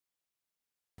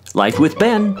Life with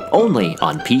Ben, only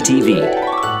on PTV.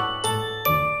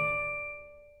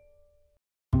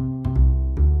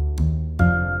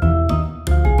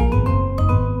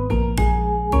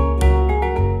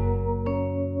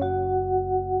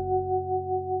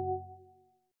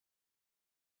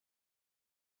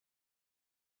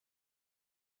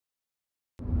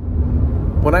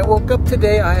 When I woke up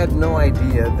today, I had no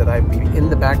idea that I'd be in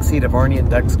the backseat of Arnie and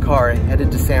Doug's car and headed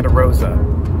to Santa Rosa.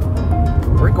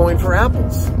 We're going for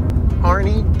apples.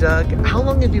 Arnie, Doug, how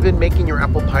long have you been making your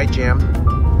apple pie jam?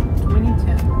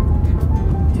 2010.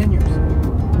 10 years.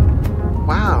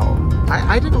 Wow.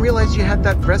 I didn't realize you had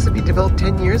that recipe developed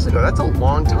 10 years ago. That's a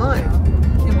long time.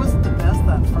 It wasn't the best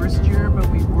that first year, but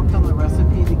we worked on the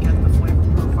recipe to get the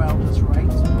flavor profile just right.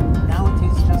 Now it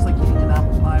tastes just like eating an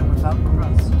apple pie without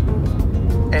crust.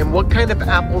 And what kind of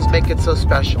apples make it so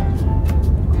special?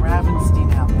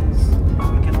 Gravenstein apples.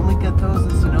 We can only get those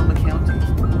in Sonoma County.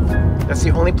 That's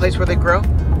the only place where they grow?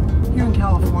 Here in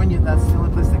California, that's the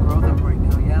only place they grow them right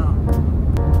now, yeah.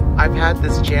 I've had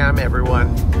this jam,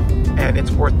 everyone, and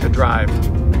it's worth the drive.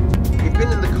 We've been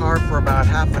in the car for about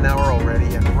half an hour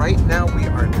already, and right now we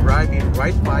are driving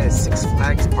right by a Six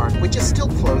Flags park, which is still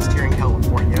closed here in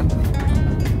California.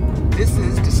 This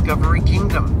is Discovery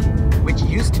Kingdom, which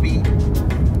used to be,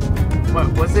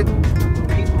 what was it?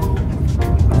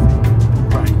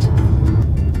 Right.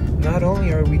 Not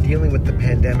only are we dealing with the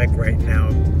pandemic right now,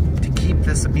 to keep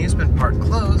this amusement park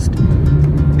closed,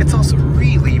 it's also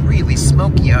really, really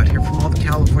smoky out here from all the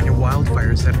California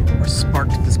wildfires that were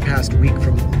sparked this past week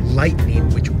from lightning,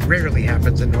 which rarely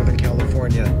happens in Northern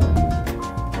California.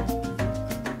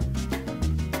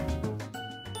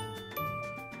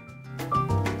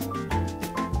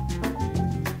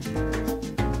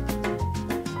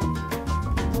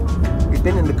 We've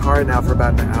been in the car now for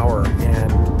about an hour,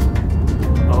 and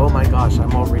oh my gosh,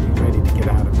 I'm already ready to get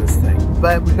out of this thing.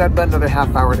 But we've got about another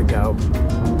half hour to go.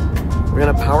 We're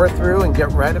gonna power through and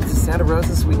get right up to Santa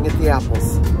Rosa so we can get the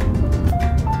apples.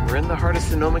 We're in the heart of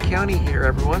Sonoma County here,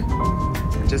 everyone.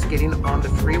 We're just getting on the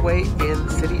freeway in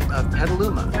the city of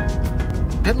Petaluma.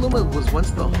 Petaluma was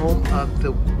once the home of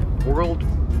the World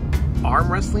Arm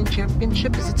Wrestling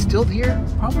Championship. Is it still here?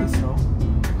 Probably so.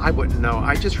 I wouldn't know.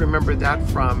 I just remember that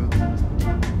from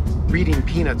reading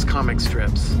Peanuts comic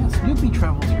strips. Yes, Snoopy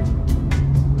travels here.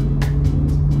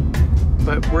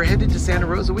 But we're headed to Santa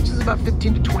Rosa, which is about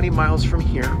 15 to 20 miles from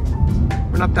here.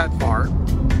 We're not that far.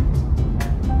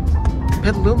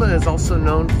 Petaluma is also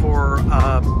known for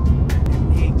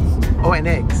eggs. Oh, and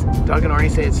eggs. Doug and Arnie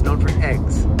say it's known for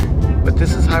eggs. But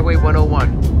this is Highway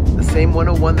 101, the same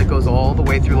 101 that goes all the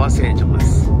way through Los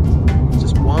Angeles. It's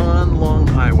just one long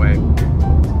highway.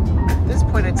 At this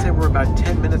point, I'd say we're about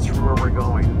 10 minutes from where we're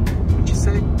going. Would you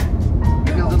say?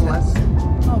 Maybe a little less?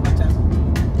 Oh, about 10.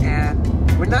 And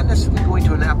we're not necessarily going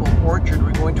to an apple orchard,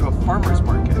 we're going to a farmer's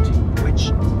market,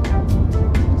 which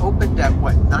opened at,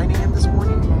 what, 9 a.m. this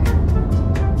morning?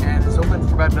 And is open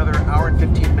for about another hour and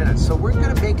 15 minutes. So we're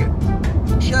gonna make it,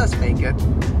 just make it.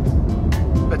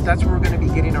 But that's where we're gonna be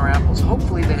getting our apples.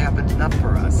 Hopefully they have enough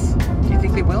for us. Do you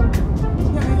think they will?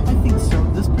 Yeah, I think so.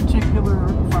 This particular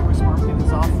farmer's market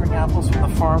is offering apples from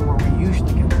the farm where we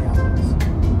usually get the apples.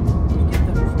 We get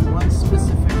them from one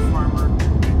specific farmer,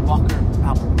 Walker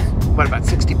Apples. What, about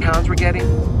 60 pounds we're getting?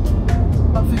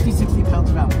 About 50, 60 pounds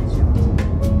of apples, yeah.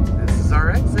 This is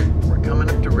our exit. We're coming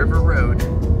up to River Road.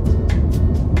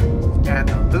 And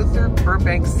Luther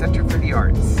Burbank Center for the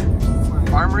Arts.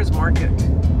 Farmer's Market.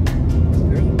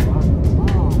 There's a lot.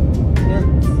 Oh,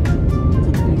 tents. It's a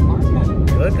big market.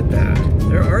 Look at that.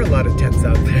 There are a lot of tents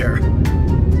out there.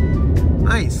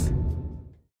 Nice.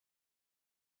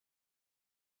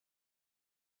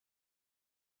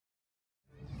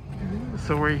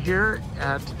 So we're here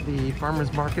at the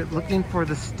farmer's market looking for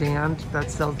the stand that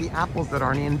sells the apples that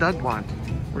Arnie and Doug want.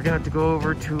 We're gonna have to go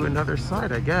over to another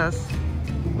side, I guess.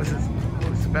 What's this?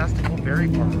 Sebastopol berry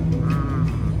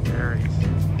farm. Berries. I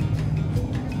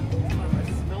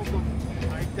smelled them.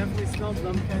 I definitely smelled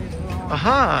them.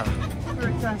 Aha!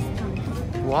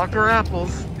 Walker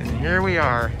apples, and here we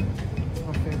are.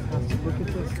 Oh, fantastic. Look at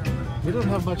this. We don't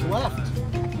have much left.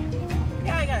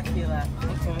 Yeah, I got a few left.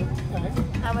 Okay.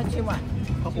 How much you want?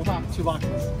 Two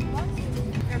boxes.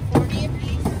 They're 40 a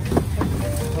piece.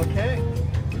 Okay.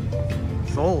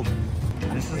 Sold.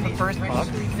 This is the first box.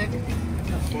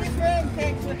 She's growing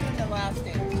pigs within the last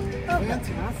day.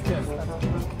 Fantastic.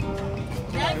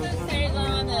 Doesn't stay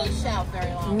on the shelf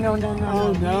very long. No.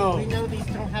 Oh, no. We know these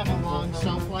don't have a long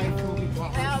shelf life.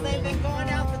 Now they've been going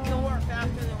out the door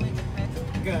after the week of pigs.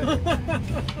 Good.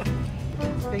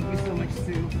 Thank you so much,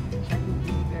 Sue. Check with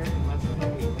you there in less than a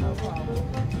week. No problem.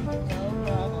 No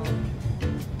problem.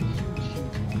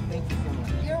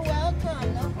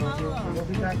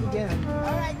 back again.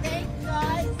 All right, thanks,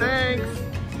 guys. Thanks.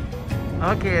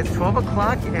 Okay, it's 12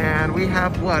 o'clock and we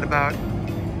have what, about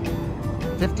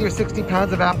 50 or 60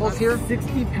 pounds of apples here?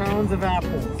 60 pounds of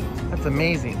apples. That's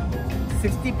amazing.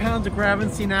 60 pounds of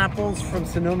Gravenstein apples from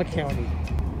Sonoma County.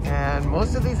 And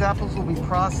most of these apples will be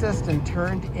processed and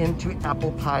turned into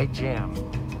apple pie jam.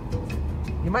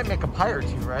 You might make a pie or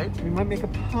two, right? We might make a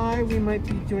pie, we might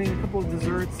be doing a couple of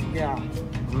desserts, yeah.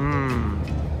 Mmm.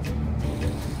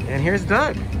 And here's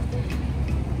Doug.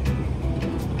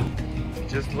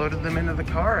 Just loaded them into the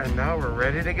car and now we're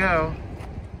ready to go.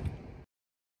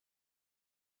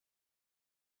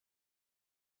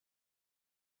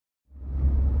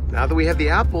 Now that we have the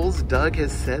apples, Doug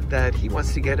has said that he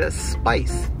wants to get a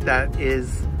spice that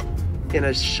is in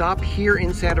a shop here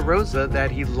in Santa Rosa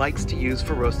that he likes to use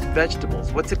for roasted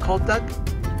vegetables. What's it called, Doug?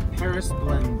 Paris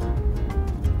Blend.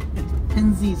 It's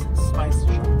Penzi's Spice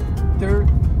Shop.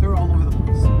 They're all over the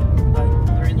place.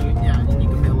 They're in and you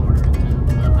can mail order it too.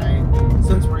 But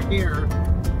since we're here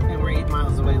and we're 8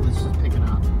 miles away, let's just pick it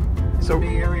up. In the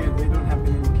Bay Area, they don't have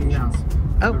any locations.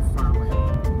 Oh. They're far away.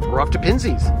 We're off to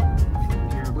Penzi's.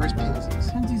 Here, Where's Penzi's?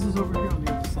 Penzi's is over here on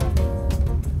the other side.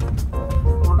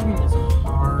 Ordering is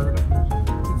hard.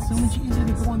 It's so much easier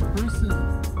to go in person.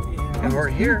 Yeah. And we're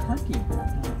here. Parking.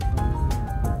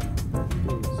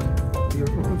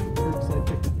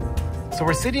 So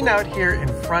we're sitting out here in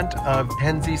front of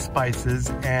Penzi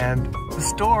Spices and the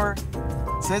store,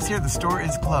 it says here the store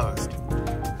is closed.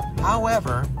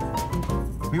 However,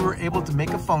 we were able to make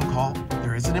a phone call.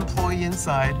 There is an employee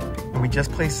inside and we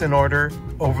just placed an order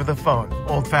over the phone,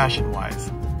 old-fashioned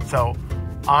wise. So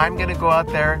I'm gonna go out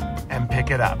there and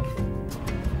pick it up.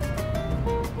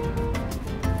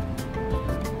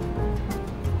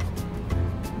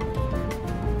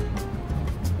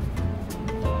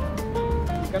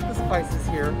 Got the spices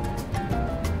here,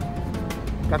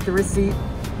 got the receipt,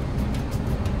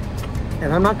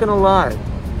 and I'm not gonna lie,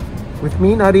 with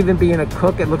me not even being a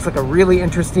cook, it looks like a really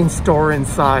interesting store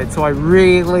inside, so I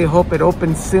really hope it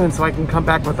opens soon so I can come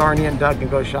back with Arnie and Doug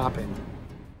and go shopping.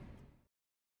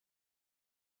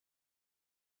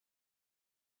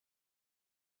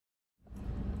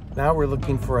 Now we're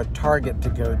looking for a Target to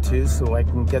go to so I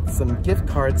can get some gift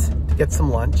cards to get some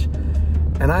lunch.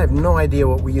 And I have no idea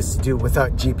what we used to do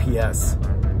without GPS.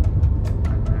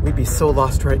 We'd be so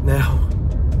lost right now.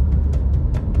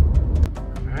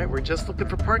 All right, we're just looking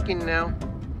for parking now.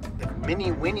 If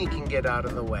Minnie Winnie can get out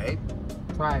of the way.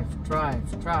 Drive.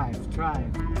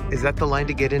 Is that the line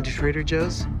to get into Trader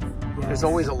Joe's? Yes. There's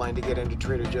always a line to get into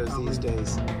Trader Joe's these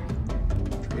days.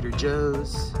 Trader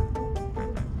Joe's.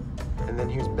 And then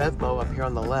here's Bevmo up here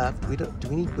on the left. Do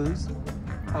we need booze?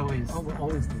 Always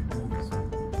need booze.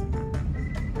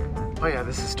 Oh yeah,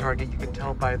 this is Target. You can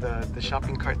tell by the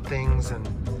shopping cart things. And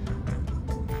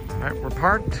all right, we're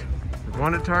parked. We're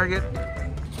going to Target.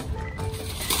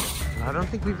 And I don't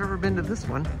think we've ever been to this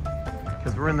one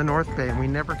because we're in the North Bay and we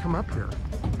never come up here.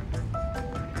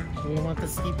 Do you want the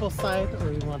steeple side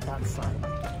or you want that side?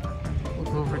 We'll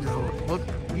go over to the look.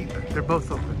 They're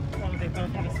both open. Oh, they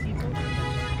both have a steeple.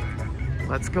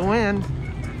 Let's go in.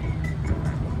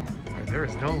 There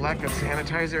is no lack of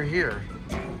sanitizer here.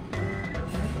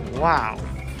 Wow.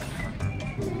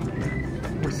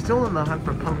 We're still in the hunt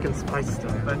for pumpkin spice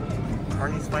stuff, but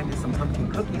Arnie's finding some pumpkin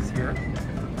cookies here.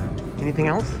 Anything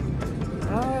else?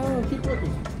 Keep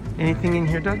looking. Anything in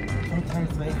here, Doug?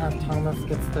 Sometimes they have Thomas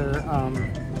gets their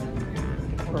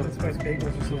spice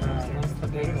bagels or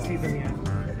something. They didn't see them yet.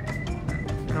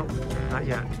 Nope, not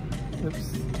yet.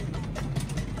 Oops.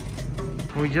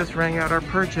 We just rang out our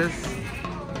purchase,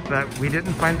 but we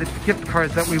didn't find the gift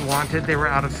cards that we wanted. They were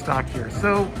out of stock here.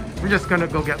 So we're just gonna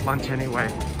go get lunch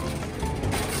anyway.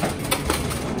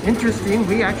 Interesting,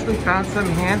 we actually found some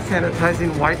hand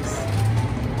sanitizing wipes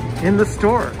in the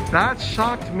store. That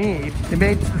shocked me. It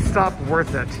made the stop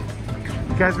worth it.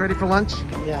 You guys ready for lunch?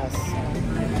 Yes.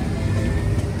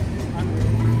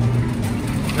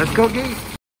 Let's go geek.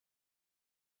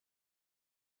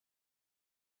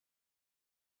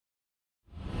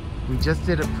 We just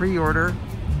did a pre-order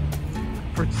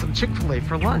for some Chick-fil-A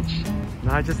for lunch.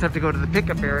 Now I just have to go to the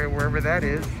pickup area, wherever that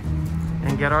is,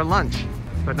 and get our lunch.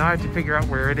 But now I have to figure out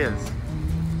where it is.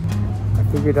 I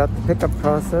figured out the pickup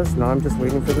process. Now I'm just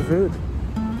waiting for the food.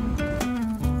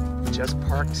 Just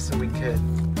parked so we could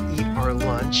eat our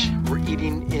lunch. We're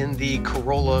eating in the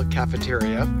Corolla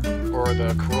cafeteria, or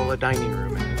the Corolla dining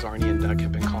room, as Arnie and Doug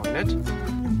have been calling it.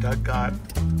 And Doug got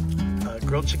a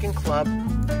grilled chicken club,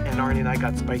 and Arnie and I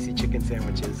got spicy chicken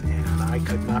sandwiches, and I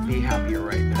could not be happier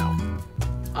right now.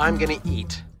 I'm gonna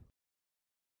eat.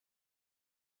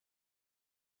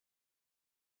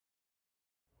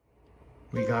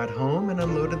 We got home and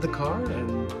unloaded the car,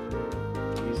 and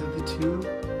these are the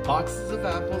 2 boxes of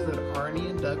apples that Arnie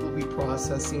and Doug will be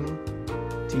processing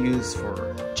to use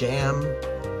for jam,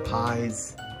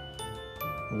 pies,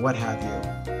 what have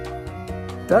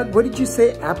you. Doug, what did you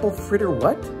say? Apple fritter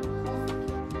what?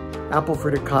 Apple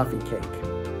fritter coffee cake.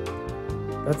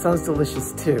 That sounds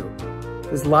delicious too.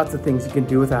 There's lots of things you can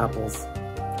do with apples.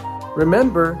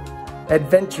 Remember,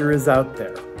 adventure is out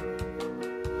there.